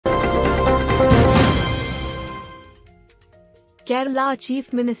Kerala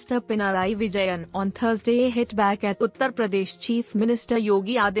Chief Minister Pinarayi Vijayan on Thursday hit back at Uttar Pradesh Chief Minister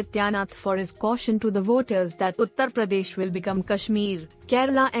Yogi Adityanath for his caution to the voters that Uttar Pradesh will become Kashmir,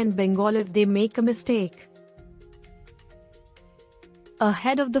 Kerala and Bengal if they make a mistake.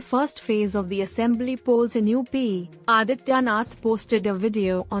 Ahead of the first phase of the assembly polls in UP, Adityanath posted a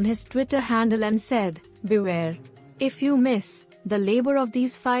video on his Twitter handle and said, "Beware. If you miss, the labor of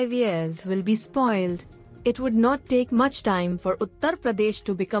these 5 years will be spoiled. It would not take much time for Uttar Pradesh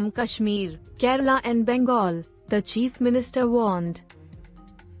to become Kashmir, Kerala and Bengal," the Chief Minister warned.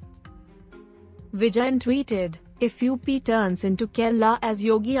 Vijayan tweeted, "If UP turns into Kerala as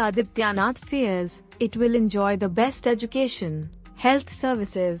Yogi Adityanath fears, it will enjoy the best education, health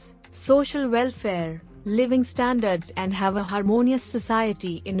services, social welfare, living standards and have a harmonious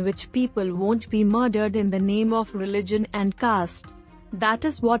society in which people won't be murdered in the name of religion and caste.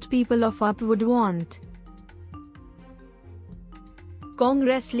 That is what people of UP would want."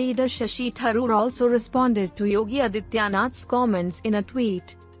 Congress leader Shashi Tharoor also responded to Yogi Adityanath's comments in a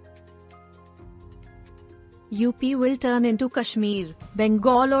tweet. "UP will turn into Kashmir,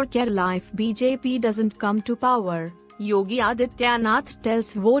 Bengal or Kerala if BJP doesn't come to power," Yogi Adityanath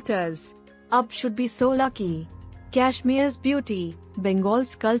tells voters. "UP should be so lucky. Kashmir's beauty,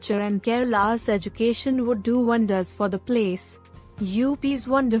 Bengal's culture and Kerala's education would do wonders for the place.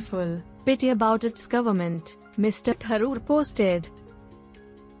 UP's wonderful, pity about its government," Mr. Tharoor posted.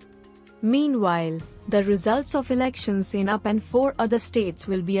 Meanwhile, the results of elections in UP and 4 other states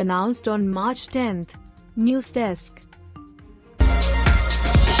will be announced on March 10. News Desk.